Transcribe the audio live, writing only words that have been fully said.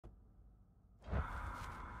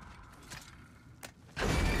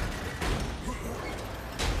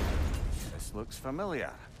This looks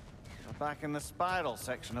familiar. We're back in the spiral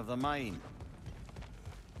section of the mine.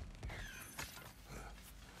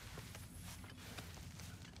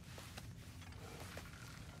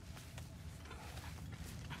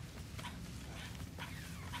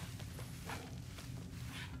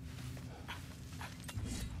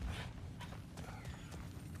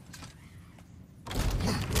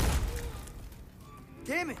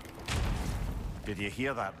 Damn it! Did you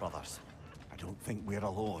hear that, brothers? I don't think we're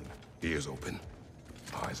alone. Ears open.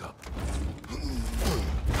 Eyes up.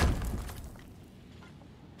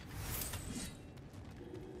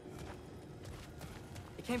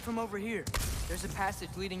 It came from over here. There's a passage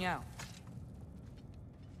leading out.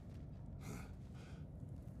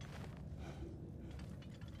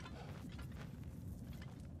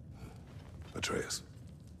 Atreus,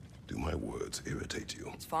 do my words irritate you?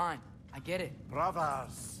 It's fine. I get it.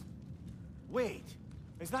 Brothers! Wait!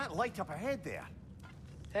 Is that light up ahead there?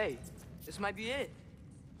 Hey, this might be it.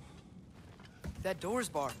 That door's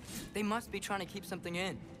barred. They must be trying to keep something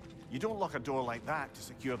in. You don't lock a door like that to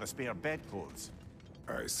secure the spare bedclothes.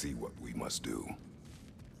 I see what we must do.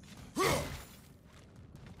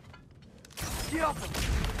 Get off him!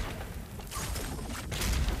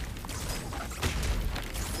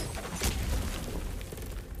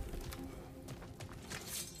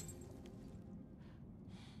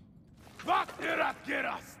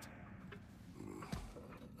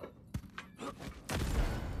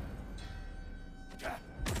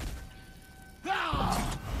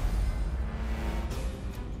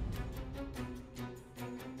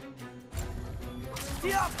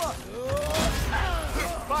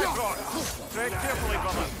 Tread carefully,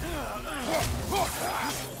 brother. Look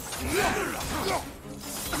out!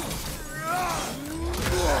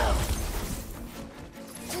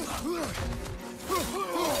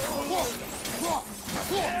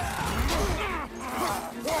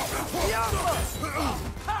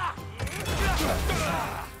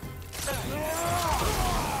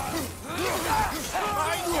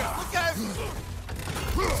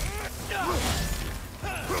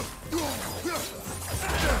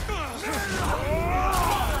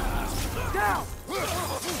 Down!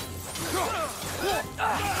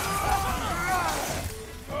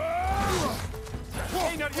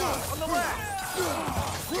 Einar, you on the left!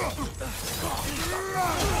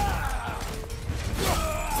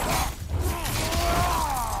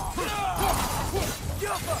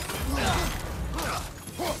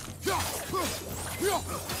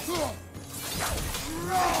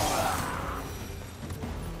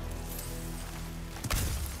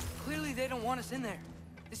 Clearly they don't want us in there.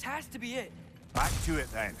 This has to be it. Back to it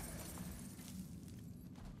then.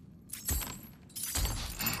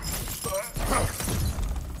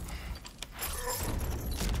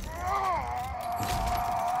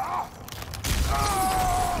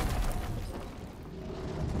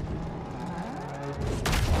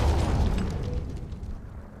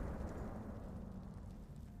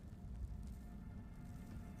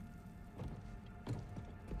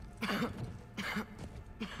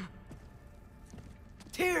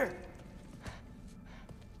 Here!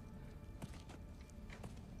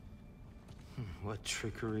 What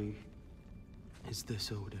trickery is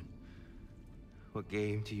this, Odin? What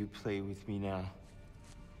game do you play with me now?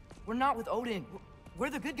 We're not with Odin.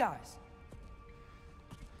 We're the good guys.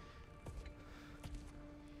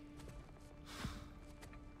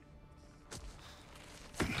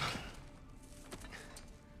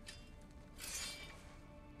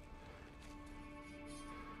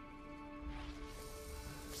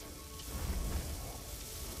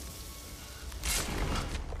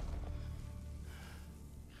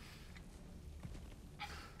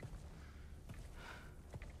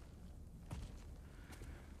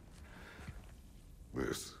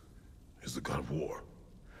 This is the god of war.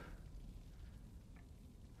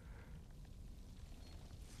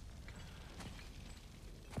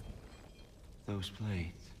 Those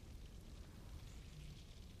blades.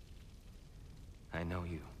 I know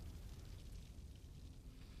you.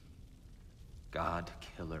 God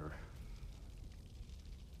killer.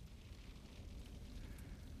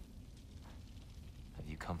 Have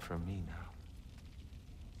you come for me now?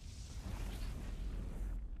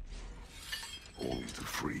 Only to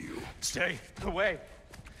free you. Stay away.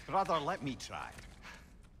 Brother, let me try.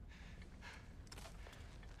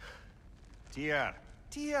 Tyr.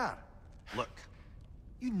 Tyr. Look,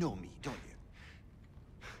 you know me, don't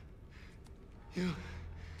you?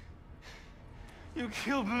 You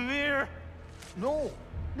killed Mimir! No.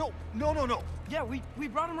 No. Yeah, we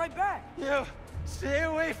brought him right back. You stay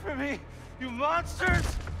away from me, you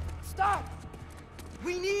monsters! Stop!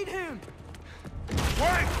 We need him!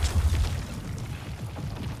 Wait!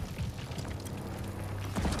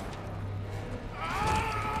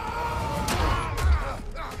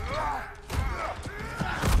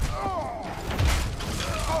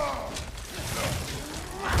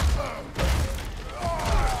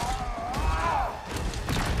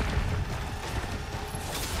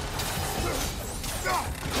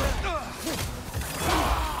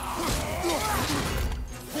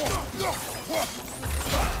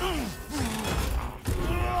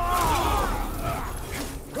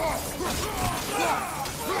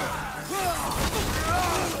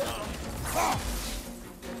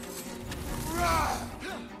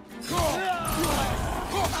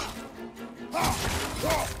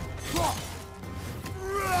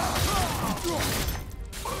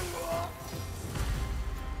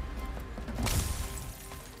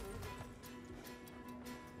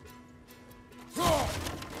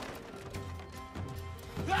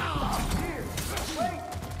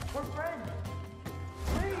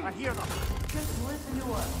 I hear them. Just listen to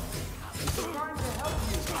us. We're trying to help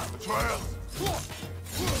you. Atreus!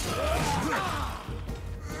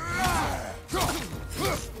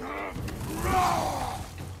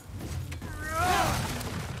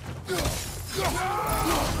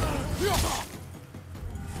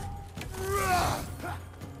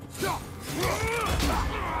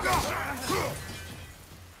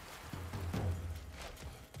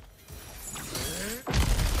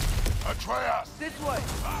 Atreus! This way.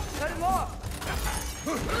 Cut him off.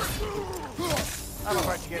 I'm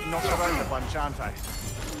about to get knocked around a bunch, aren't I?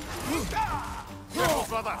 Careful,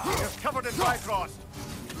 brother. You're covered in Bifrost.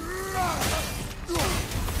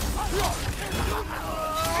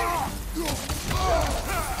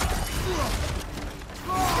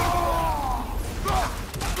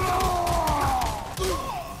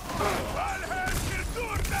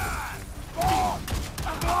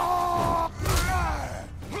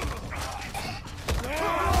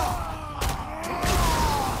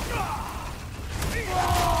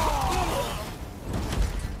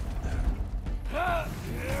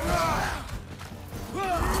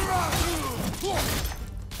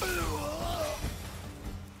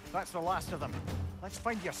 That's the last of them. Let's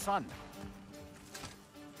find your son.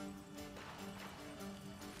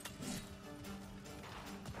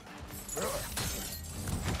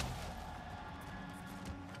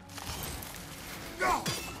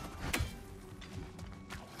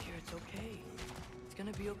 Dear, it's okay. It's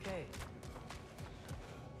gonna be okay.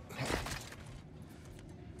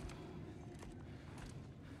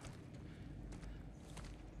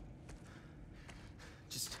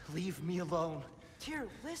 Just leave me alone. Tyr,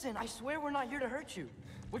 listen, I swear we're not here to hurt you.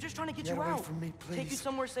 We're just trying to get Get you away out. from me, Take you please.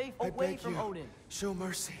 somewhere safe, I away beg from you. Odin. Show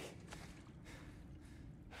mercy.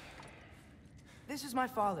 This is my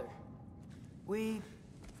father. We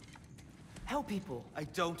help people. I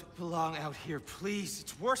don't belong out here, please.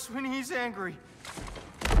 It's worse when he's angry.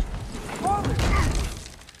 Father!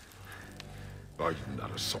 Are you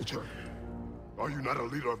not a soldier? Are you not a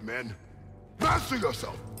leader of men? Master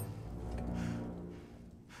yourself!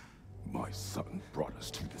 My son brought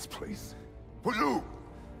us to this place. For you!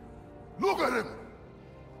 Look at him!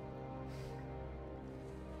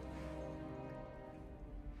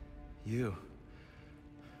 You?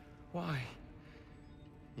 Why?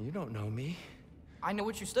 You don't know me. I know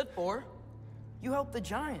what you stood for. You helped the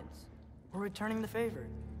giants. We're returning the favor.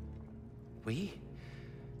 We?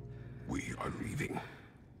 We are leaving.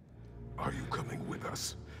 Are you coming with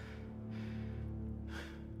us?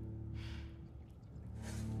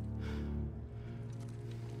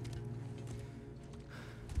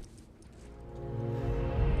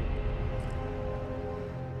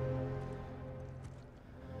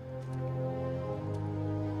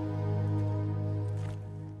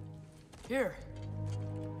 Here.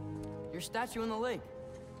 Your statue in the lake.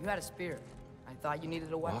 You had a spear. I thought you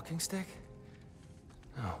needed a weapon. Walking stick?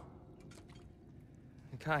 No.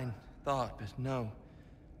 A kind thought, but no.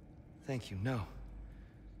 Thank you, no.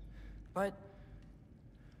 But...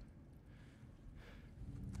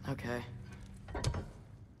 okay.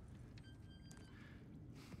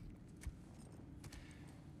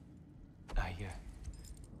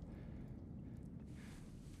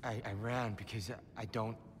 I ran because I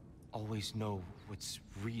don't always know what's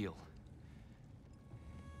real.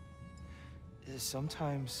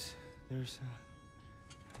 Sometimes there's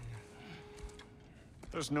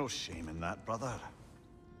There's no shame in that, brother.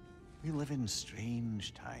 We live in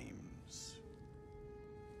strange times.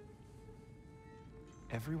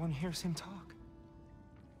 Everyone hears him talk.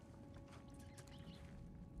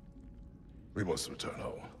 We must return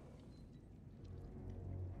home.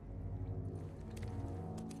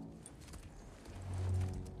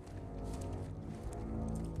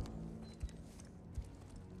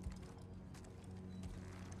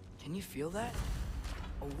 Can you feel that?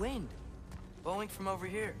 A wind. Blowing from over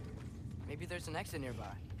here. Maybe there's an exit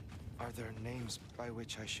nearby. Are there names by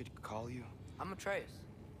which I should call you? I'm Atreus.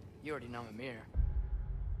 You already know Amir.